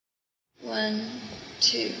1,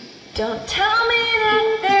 2. Don't tell me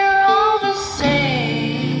that they're all the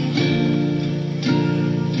same,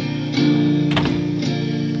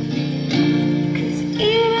 'cause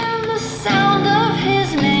even the sound of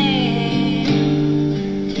his name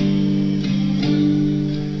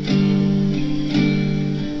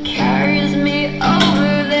carries me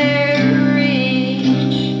over their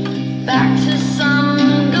reach, back to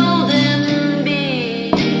some golden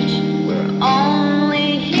beach where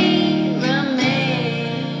only he remains.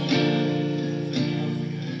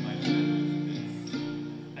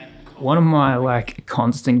 One of my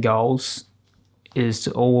constant goals is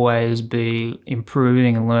to always be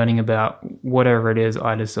improving and learning about whatever it is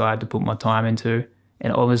I decide to put my time into.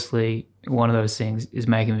 And obviously one of those things is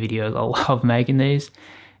making videos. I love making these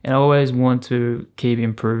and I always want to keep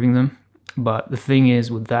improving them. But the thing is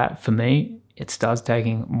with that, for me, it starts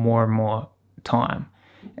taking more and more time.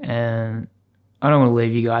 And I don't want to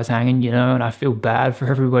leave you guys hanging, and I feel bad for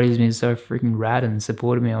everybody who's been so freaking rad and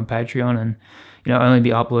supported me on Patreon and, only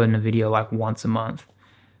be uploading a video once a month.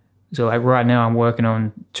 So right now I'm working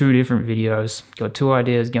on 2 different videos, got 2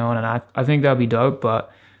 ideas going, and I think they'll be dope,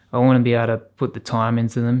 but I want to be able to put the time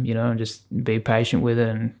into them, and just be patient with it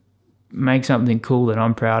and make something cool that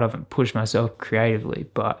I'm proud of and push myself creatively.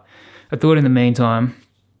 But I thought in the meantime,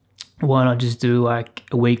 why not just do a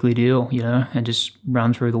weekly deal, and just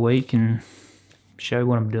run through the week and show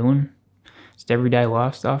what I'm doing. Just everyday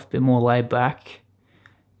life stuff, a bit more laid back,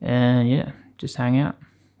 and yeah, just hang out,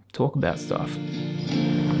 talk about stuff.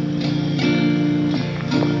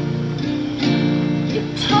 You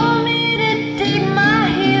told me to dig my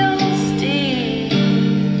heels deep.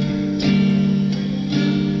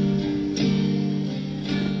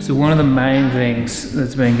 So one of the main things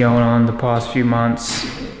that's been going on the past few months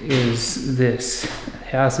is this. The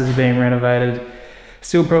house is being renovated.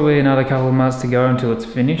 Still probably another couple of months to go until it's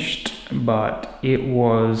finished, but it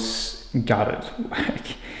was gutted.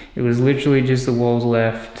 It was literally just the walls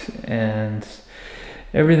left and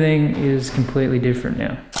everything is completely different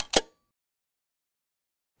now.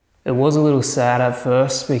 It was a little sad at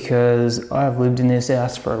first because I've lived in this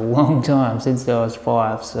house for a long time, since I was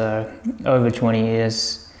 5, so over 20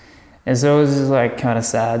 years. And so it was just kind of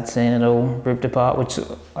sad seeing it all ripped apart, which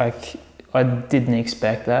I didn't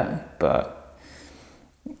expect that, but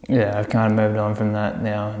yeah, I've kind of moved on from that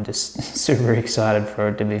now and just super excited for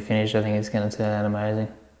it to be finished. I think it's going to turn out amazing.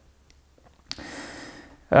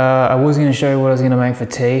 I was going to show you what I was going to make for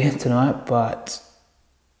tea tonight, but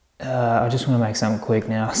I just want to make something quick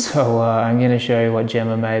now. So I'm going to show you what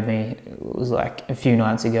Gemma made me. It was a few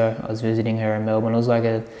nights ago. I was visiting her in Melbourne. It was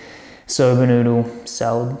a soba noodle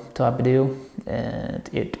salad type of deal, and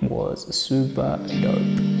it was super dope.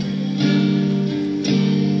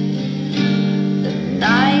 The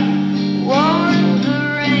night wore the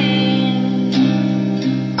rain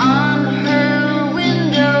on her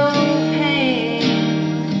window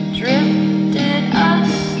pane, drifted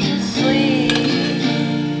us to sleep.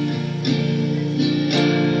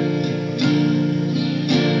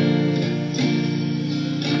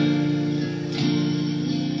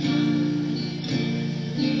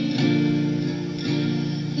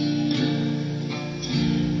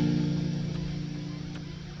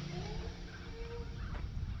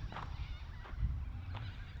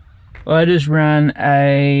 I just ran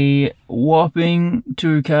a whopping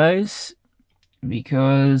 2Ks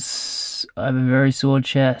because I have a very sore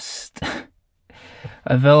chest.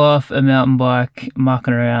 I fell off a mountain bike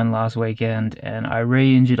mucking around last weekend and I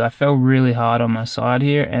re-injured. I fell really hard on my side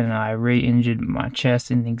here and I re-injured my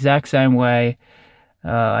chest in the exact same way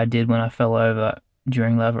I did when I fell over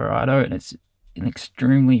during Leverado, and it's an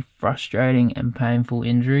extremely frustrating and painful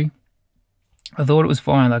injury. I thought it was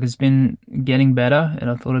fine, it's been getting better and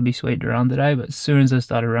I thought it'd be sweet to run today, but as soon as I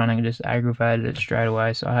started running it just aggravated it straight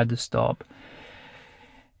away, so I had to stop.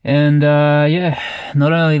 And yeah,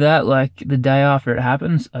 not only that, the day after it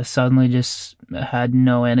happened, I suddenly just had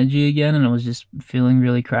no energy again and I was just feeling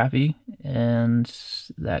really crappy, and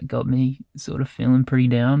that got me sort of feeling pretty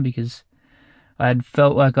down because I had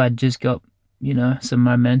felt like I'd just got, some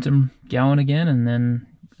momentum going again, and then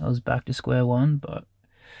I was back to square one. But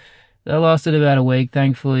that lasted about a week.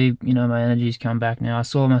 Thankfully, my energy's come back now. I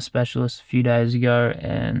saw my specialist a few days ago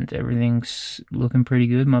and everything's looking pretty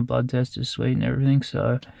good. My blood test is sweet and everything,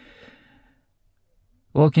 so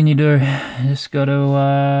what can you do? Just got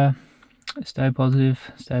to stay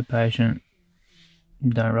positive, stay patient,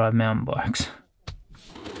 don't ride mountain bikes.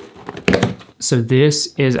 So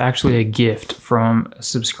this is actually a gift from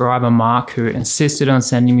subscriber Mark, who insisted on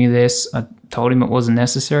sending me this. I told him it wasn't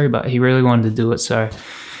necessary, but he really wanted to do it, so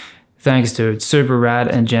thanks, dude. Super rad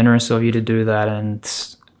and generous of you to do that, and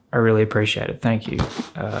I really appreciate it. Thank you.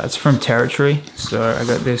 It's from Territory, so I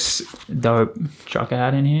got this dope trucker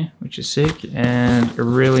hat in here, which is sick, and a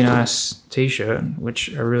really nice t-shirt,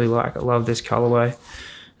 which I really like. I love this colorway.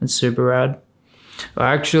 It's super rad.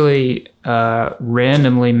 I actually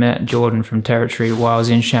randomly met Jordan from Territory while I was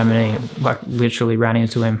in Chamonix, like literally ran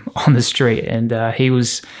into him on the street, and he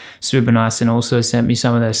was super nice and also sent me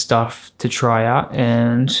some of their stuff to try out,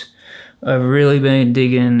 and I've really been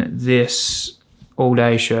digging this all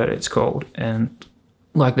day shirt, it's called, and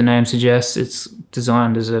like the name suggests, it's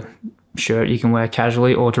designed as a shirt you can wear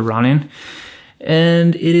casually or to run in,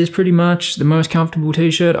 and it is pretty much the most comfortable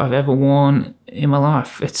t-shirt I've ever worn in my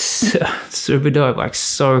life. It's super dope, like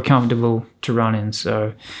so comfortable to run in,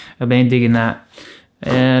 so I've been digging that.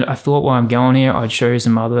 And I thought while I'm going here I'd show you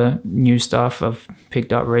some other new stuff I've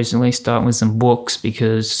picked up recently, starting with some books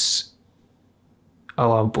because I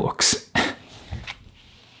love books.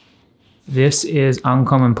 This is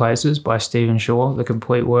Uncommon Places by Stephen Shaw, the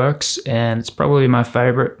complete works, and it's probably my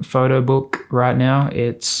favorite photo book right now.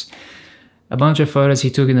 It's a bunch of photos he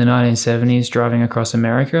took in the 1970s driving across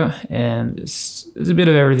America, and there's a bit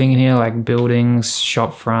of everything in here, like buildings,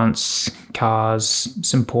 shop fronts, cars,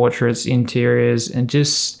 some portraits, interiors, and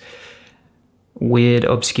just weird,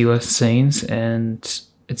 obscure scenes, and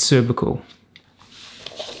it's super cool.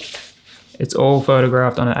 It's all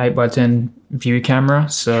photographed on an 8x10 view camera,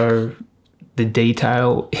 so the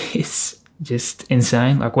detail is just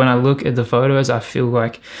insane. Like when I look at the photos, I feel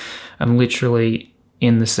like I'm literally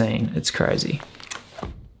in the scene. It's crazy.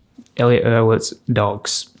 Elliot Erwitt's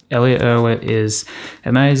Dogs. Elliot Erwitt is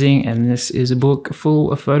amazing, and this is a book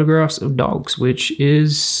full of photographs of dogs, which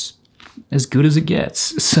is as good as it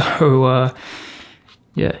gets. So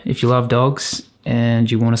yeah, if you love dogs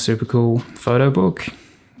and you want a super cool photo book,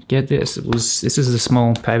 get this. This is a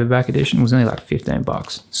small paperback edition. It was only like 15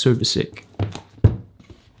 bucks. Super sick.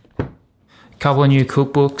 Couple of new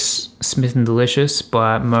cookbooks, Smith and Delicious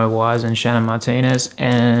by Mo Wise and Shannon Martinez,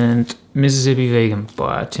 and Mississippi Vegan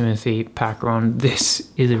by Timothy Packron.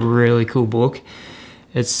 This is a really cool book.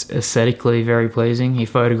 It's aesthetically very pleasing. He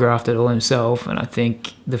photographed it all himself, and I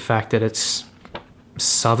think the fact that it's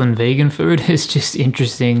southern vegan food is just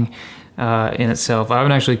interesting in itself. I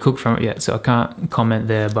haven't actually cooked from it yet, so I can't comment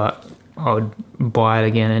there, but I would buy it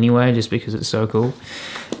again anyway, just because it's so cool.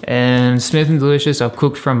 And Smith and Delicious, I've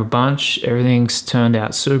cooked from a bunch. Everything's turned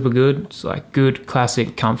out super good. It's like good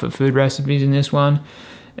classic comfort food recipes in this one.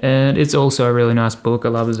 And it's also a really nice book. I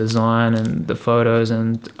love the design and the photos,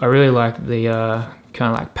 and I really like the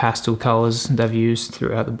kind of like pastel colors they've used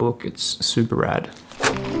throughout the book. It's super rad.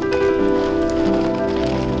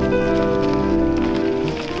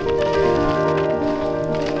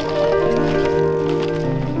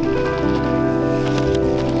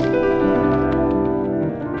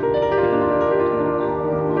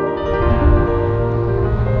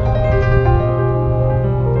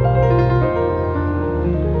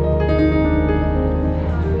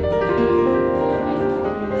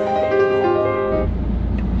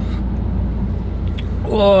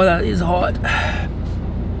 Oh, that is hot.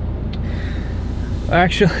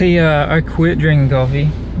 Actually, I quit drinking coffee.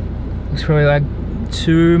 It was probably like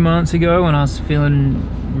 2 months ago when I was feeling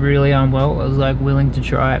really unwell. I was like willing to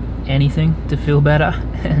try anything to feel better,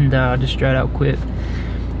 and just straight up quit.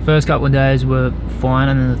 First couple of days were fine,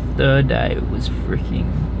 and then the third day it was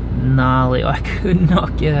freaking gnarly. I could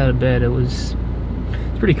not get out of bed. It's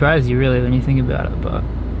pretty crazy really when you think about it, but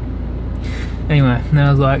anyway, then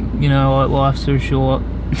I was like, you know what, life's so short.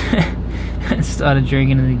 And started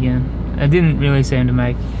drinking it again. It didn't really seem to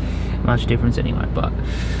make much difference anyway, but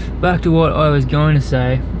back to what I was going to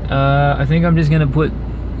say. I think I'm just going to put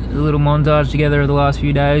a little montage together of the last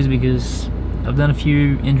few days, because I've done a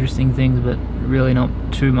few interesting things, but really not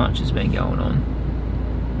too much has been going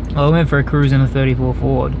on. I went for a cruise in a 34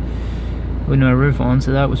 Ford with no roof on,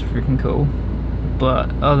 so that was freaking cool.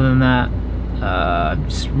 But other than that,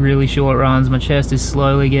 just really short runs. My chest is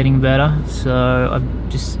slowly getting better, so I've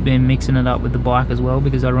just been mixing it up with the bike as well,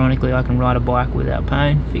 because ironically I can ride a bike without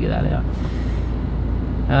pain. Figure that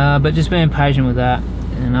out. But just being patient with that,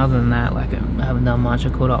 and other than that, like, I haven't done much. I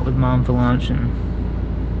caught up with mum for lunch, and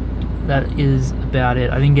that is about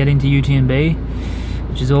it. I didn't get into UTMB,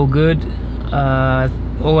 which is all good.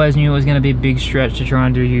 Always knew it was going to be a big stretch to try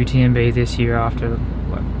and do UTMB this year after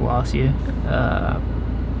like last year,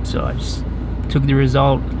 so I just took the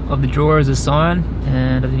result of the draw as a sign,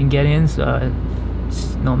 and I didn't get in, so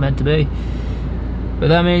it's not meant to be. But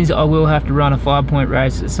that means I will have to run a 5-point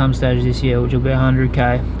race at some stage this year, which will be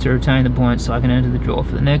 100k to retain the points so I can enter the draw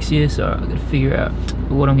for the next year. So I've got to figure out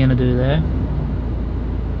what I'm going to do there.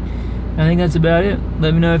 I think that's about it.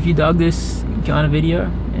 Let me know if you dug this kind of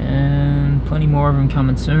video, and plenty more of them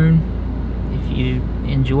coming soon. If you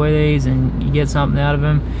enjoy these and you get something out of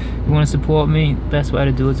them, you want to support me, best way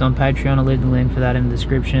to do it's on Patreon. I'll leave the link for that in the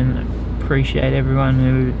description. I appreciate everyone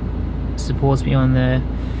who supports me on there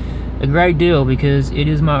a great deal, because it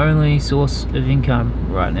is my only source of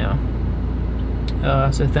income right now.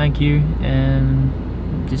 So thank you, and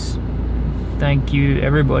just thank you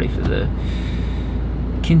everybody for the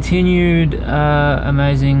continued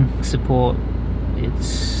amazing support.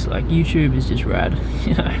 It's like, YouTube is just rad,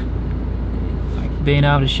 you know, like being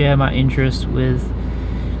able to share my interest with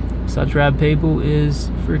such rad people is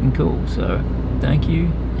freaking cool. So thank you,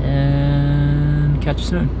 and catch you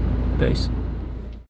soon. Peace.